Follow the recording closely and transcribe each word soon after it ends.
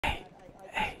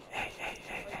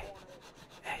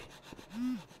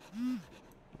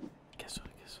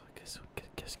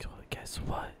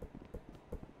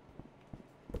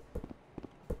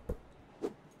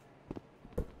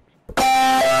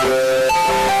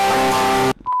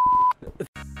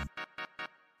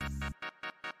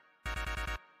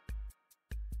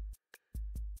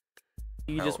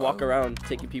You just walk around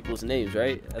taking people's names,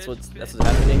 right? That's what's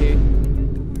happening here.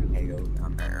 Hey, go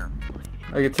down there.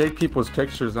 I can take people's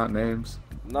pictures, not names.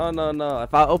 No.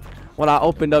 If when I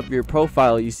opened up your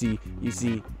profile, you see,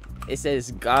 it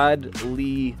says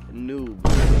Godly Noob.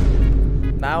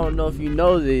 Now I don't know if you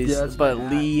know this, but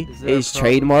Lee is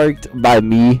trademarked by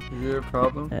me. Is there a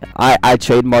problem? I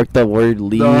trademarked the word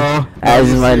Lee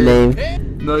as my name.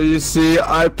 No, you see,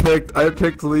 I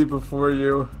picked Lee before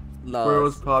you. No, before it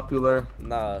was popular.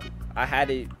 Nah, I had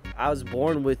it. I was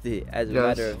born with it, as a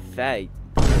matter of fact.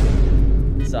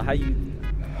 So how you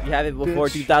have it before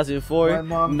 2004?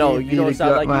 No, you don't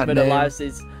sound like you've been alive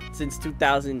since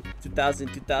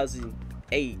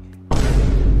 2008.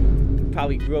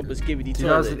 Probably grew up with Skibbity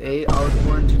Toilet. 2008. I was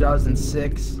born in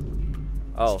 2006.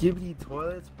 Oh. Skibbity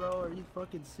Toilets, bro? Are you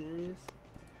fucking serious?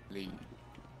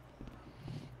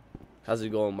 How's it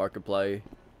going, Markiplier?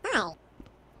 Hi.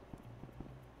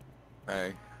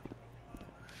 Hey.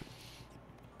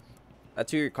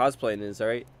 That's who you're cosplaying is,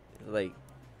 right? Like.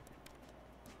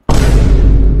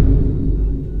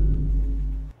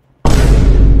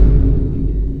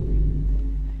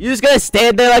 You just gonna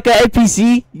stand there like an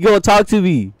NPC? You gonna talk to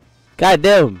me? God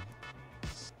damn.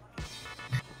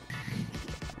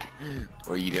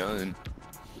 What are you doing?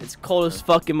 It's cold as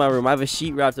fuck in my room. I have a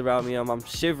sheet wrapped around me. I'm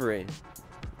shivering.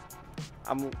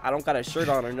 I don't got a shirt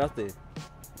on or nothing.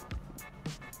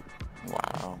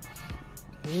 Wow.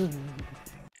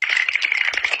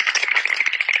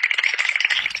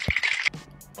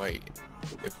 Wait,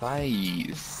 if I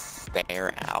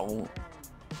stare out,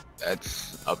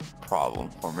 that's a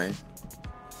problem for me.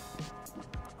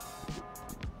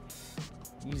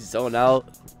 You zone out.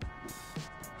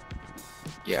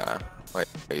 Yeah, like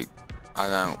I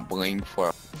don't blink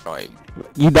for like.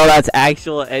 You know that's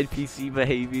actual NPC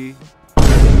behavior.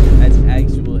 That's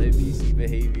actual NPC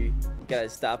behavior. You gotta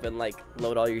stop and like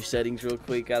load all your settings real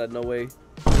quick out of nowhere.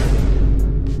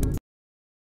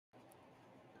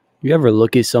 You ever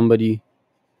look at somebody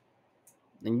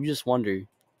and you just wonder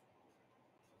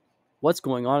what's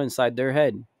going on inside their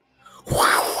head?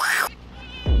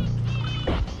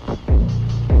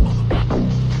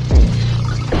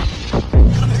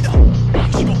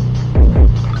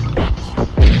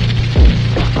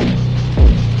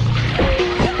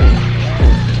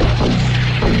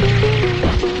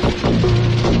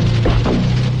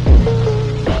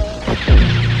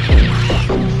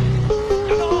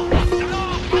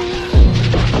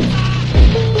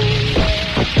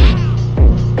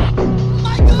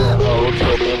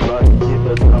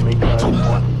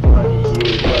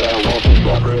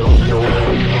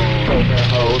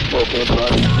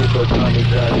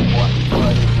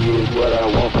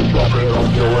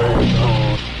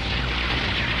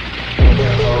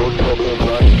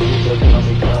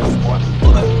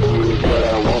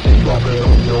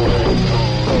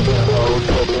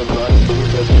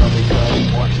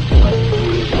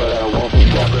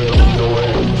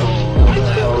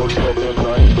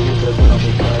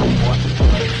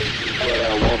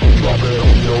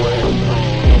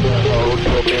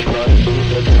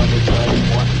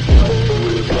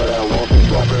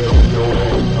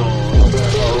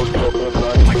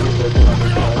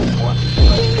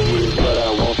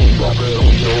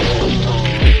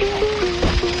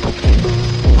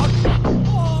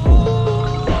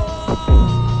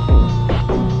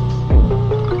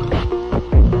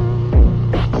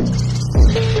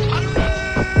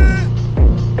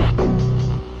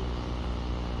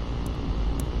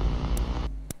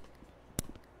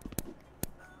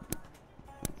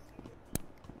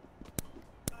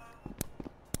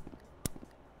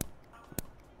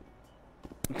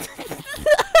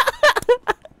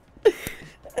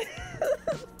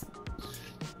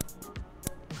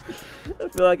 I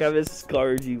feel like I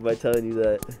miscarred you by telling you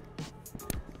that.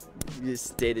 You just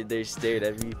stayed there, stared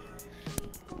at me.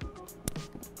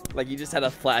 Like you just had a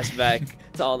flashback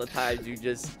to all the times you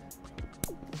just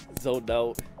zoned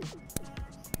out.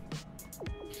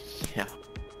 Yeah.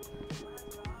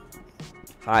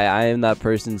 Hi, I am that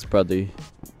person's brother.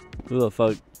 Who the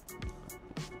fuck?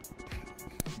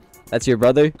 That's your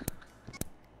brother?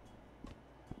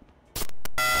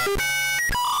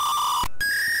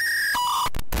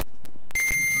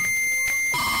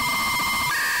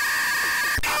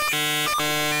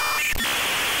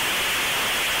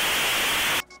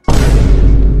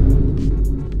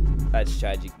 That's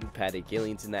tragic. You panic.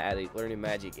 Aliens in the attic. Learning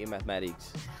magic in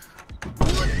mathematics.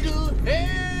 What the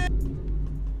hell?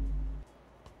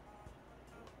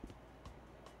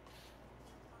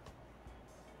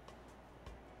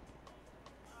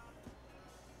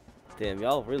 Damn,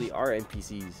 y'all really are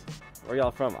NPCs. Where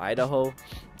y'all from? Idaho?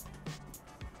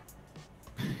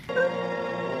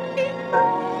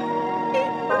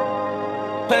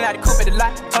 Pulling out the coupe at the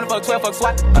lot. 24, 12 fuck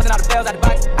swat. Busting all the bells out the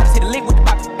box. I just hit a lick with the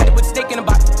box. Had to put the stick in the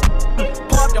box.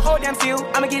 Pour up the whole damn field.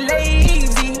 I'ma get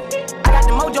lazy. I got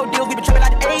the mojo deal. We been tripping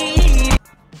like the 80s.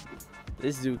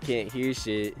 This dude can't hear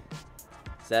shit.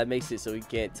 So that makes it so he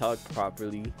can't talk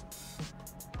properly.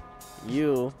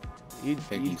 You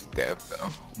step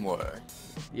though. What?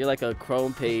 You're like a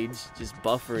Chrome page just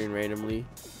buffering randomly.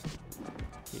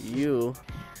 You.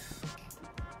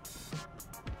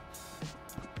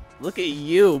 Look at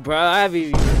you, bro. I haven't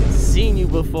even seen you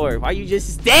before. Why you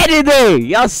just standing there?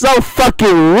 Y'all so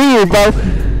fucking weird, bro.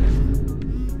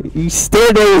 You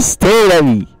stand there and stare at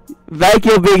me. Back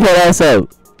your big head ass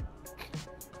up.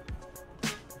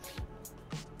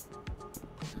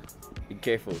 Be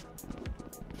careful.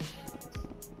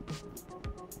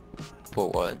 For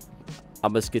what?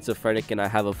 I'm a schizophrenic and I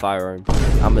have a firearm.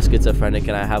 I'm a schizophrenic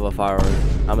and I have a firearm.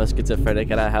 I'm a schizophrenic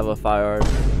and I have a firearm.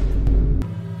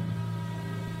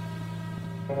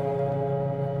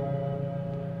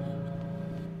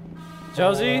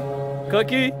 Josie?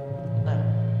 Cookie?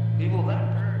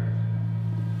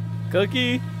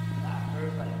 Cookie?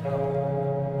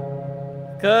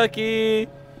 Cookie?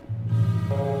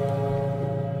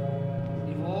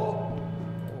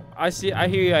 I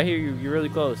hear you. You're really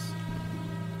close.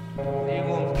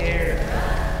 I'm scared.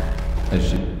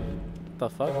 The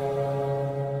fuck?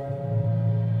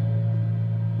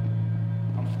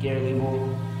 I'm scared,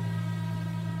 Levo.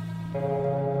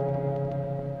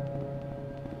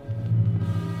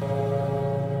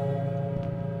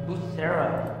 Who's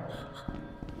Sarah?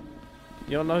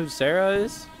 You don't know who Sarah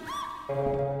is?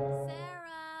 Sarah.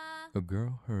 A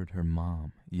girl heard her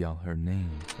mom yell her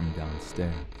name from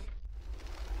downstairs.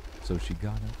 So she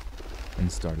got up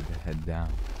and started to head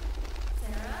down.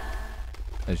 Sarah.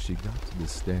 As she got to the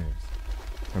stairs,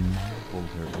 her mom pulled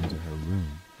her into her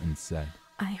room and said,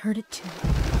 I heard it too.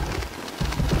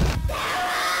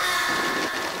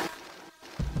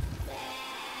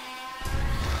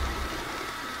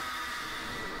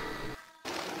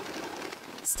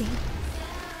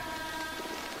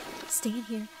 Stay in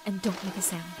here and don't make a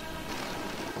sound.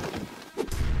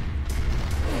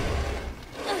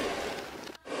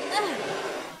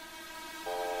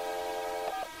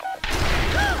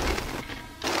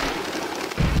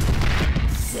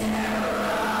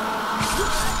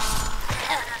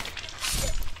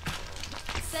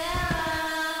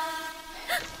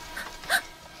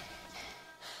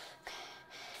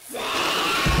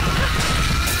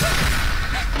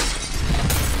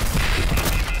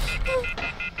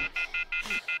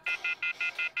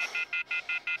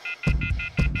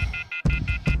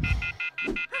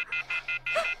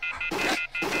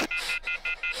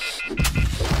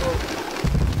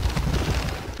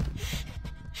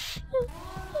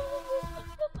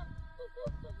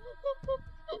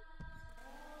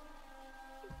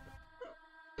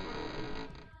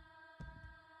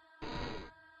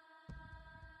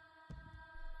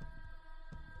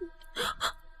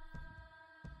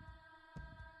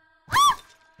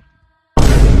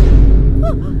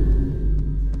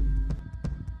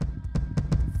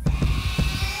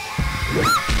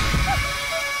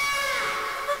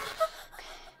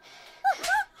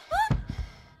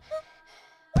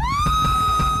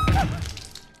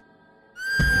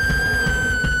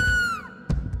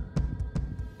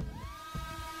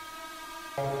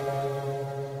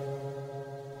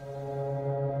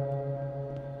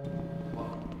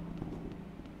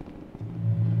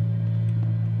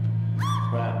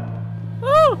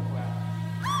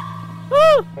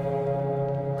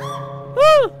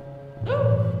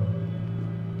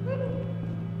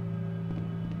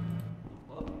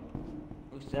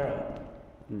 Sarah.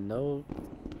 No.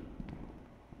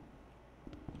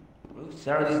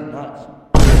 Sarah, these nuts.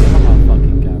 Oh my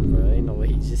fucking god, bro. Ain't no way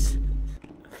he just.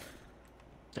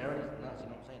 Sarah, these nuts. You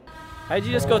know what I'm saying? How'd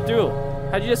you just go through?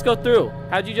 How'd you just go through?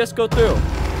 How'd you just go through?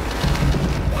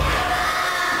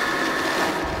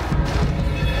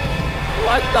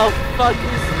 What the fuck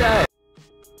is that?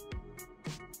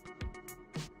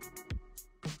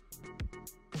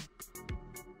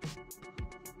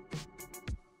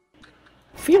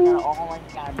 Oh my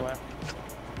god, bro.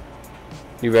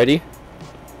 You ready?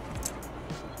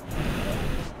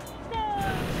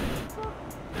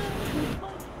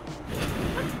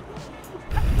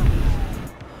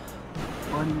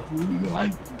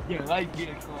 I get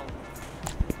it, call.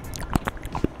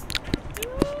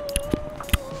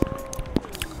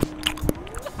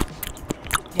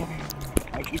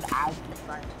 I get out the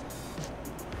front.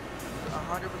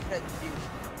 100% view.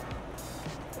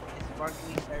 It's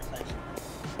sparkling fair session.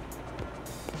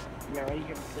 You ready to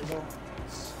get the signal?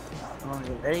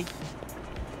 Ready?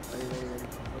 Ready? Ready?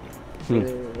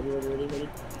 Ready? Ready? Ready? Ready?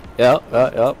 Yep.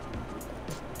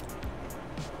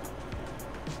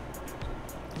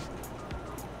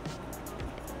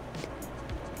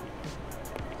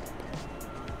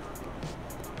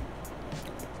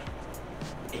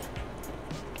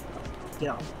 Get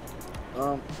off.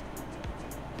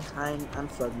 I'm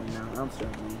struggling now. I'm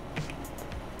struggling.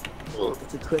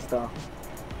 It's a twist off.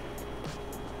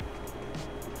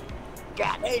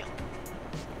 God damn.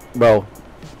 Bro.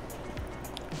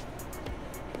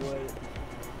 Wait.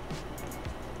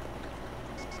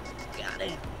 God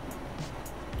damn.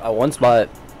 I once bought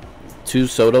 2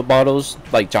 soda bottles,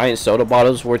 like giant soda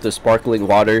bottles worth of sparkling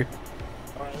water.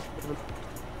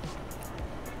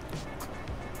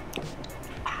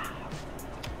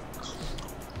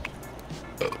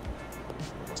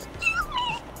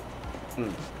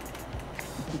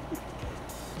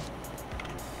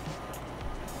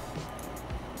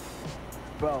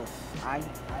 Bro, I'm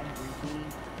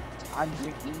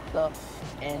drinking stuff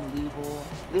and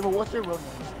Level, what's your real name?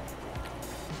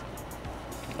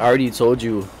 I already told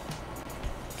you.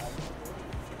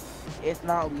 It's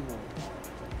not Level.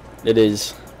 It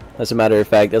is. As a matter of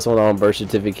fact, that's on birth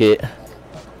certificate.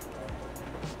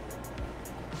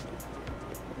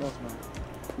 No, it's not.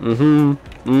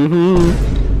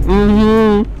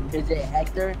 Is it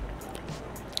Hector?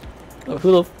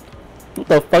 Who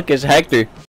the fuck is Hector?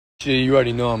 Shit, you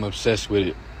already know I'm obsessed with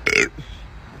it.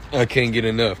 I can't get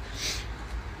enough.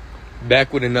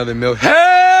 Back with another milk.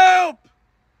 Help!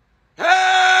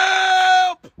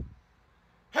 Help!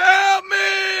 Help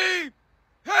me!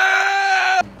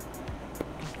 Help!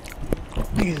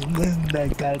 You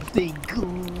got think.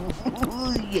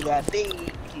 You got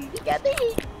think.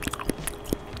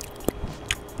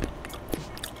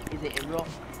 Is it Israel?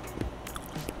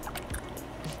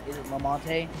 Is it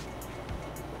Lamonte?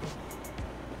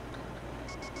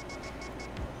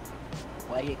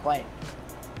 Why get quiet?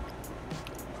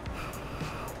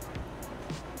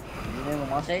 Is your name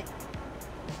Lamonte?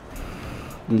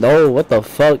 No, what the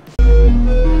fuck? Is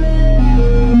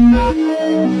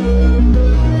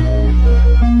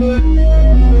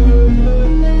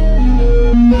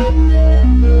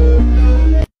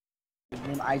your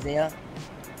name Isaiah?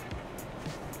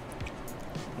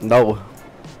 No.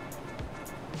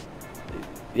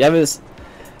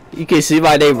 You can see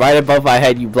my name right above my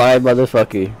head, you blind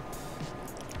motherfucker.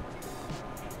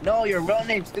 No, your real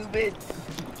name, stupid.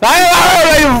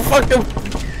 I fucking.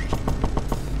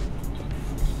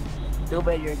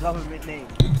 Stupid, your government name.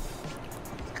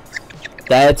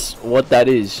 That's what that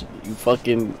is. You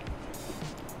fucking.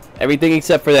 Everything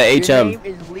except for the HM. Your name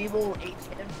is Level HM?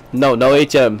 No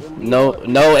HM.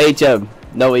 No HM.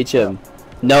 No HM.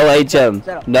 No HM.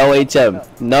 No HM. No HM.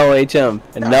 No HM.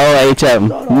 No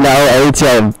HM. No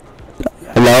HM.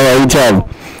 No HM.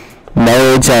 No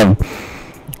HM.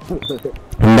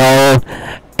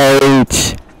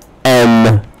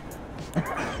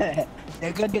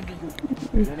 Good.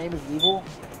 Your name is Level?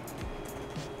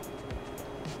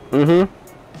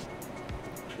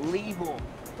 Level.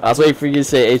 I was waiting for you to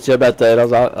say HM at the end. I'm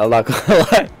not gonna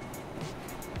lie.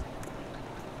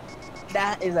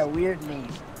 That is a weird name.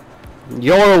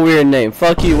 You're a weird name.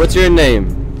 Fuck you. What's your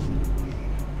name?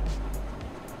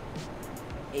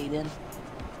 Aiden.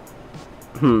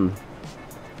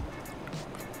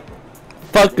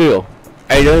 Fuck you.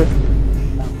 Aiden.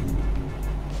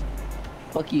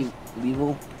 Fuck you,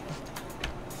 Level.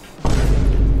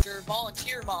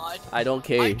 Volunteer mod. I don't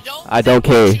care. I don't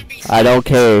care.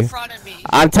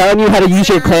 I'm telling you how to use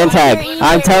your clan tag.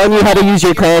 I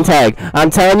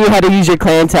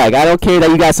don't care that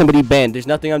you got somebody banned. There's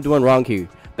nothing I'm doing wrong here.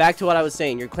 Back to what I was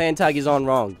saying. Your clan tag is on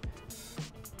wrong.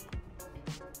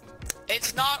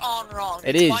 It's not on wrong.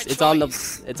 It is. It's on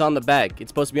the back. It's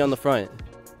supposed to be on the front.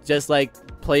 Just like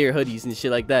player hoodies and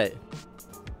shit like that.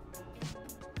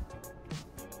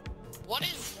 What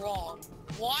is wrong?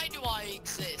 Why do I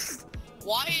exist?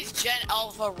 Why is Gen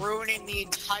Alpha ruining the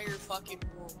entire fucking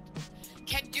world?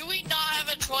 Do we not have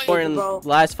a choice? For in the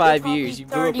last 5 years, you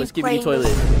grew up with Skibbity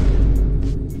Toilet.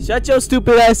 Shut your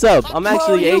stupid ass up. I'm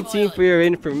actually 18 for your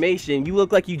information. You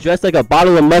look like you dressed like a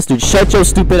bottle of mustard. Shut your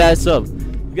stupid ass up.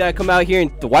 You gotta come out here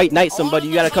and white knight somebody.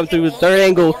 You gotta come through the third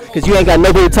angle because you ain't got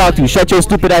nobody to talk to. Shut your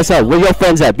stupid ass up. Where your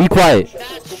friends at? Be quiet.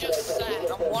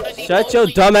 Shut your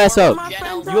dumb ass up.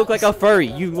 You look like a furry.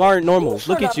 You aren't normal.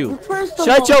 Look at you.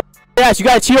 Shut your ass. You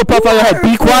got a Cheeto puff on your head.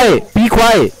 Be quiet. Be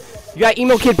quiet. You got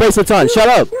emo kid bracelets on. Shut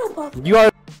up.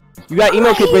 You got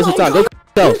emo kid bracelets on. Go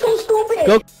yourself.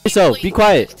 Go yourself. Be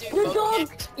quiet.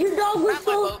 Your dog was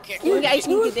so. You guys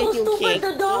need to get you kicked.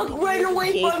 The dog ran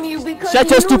away from you because. Shut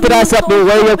your stupid ass up and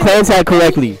wear your clan tag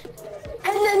correctly.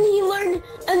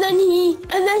 And then then he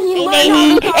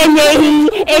And then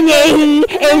he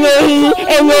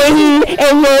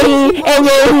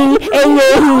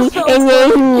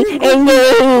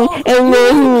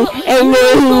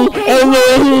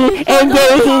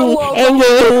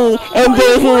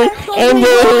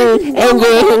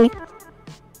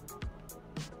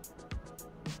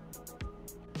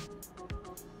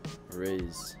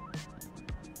Riz.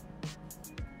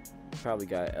 Probably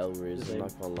got L Riz, I'm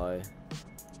not gonna lie.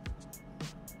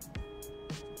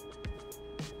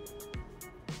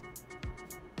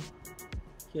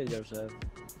 He had the other side.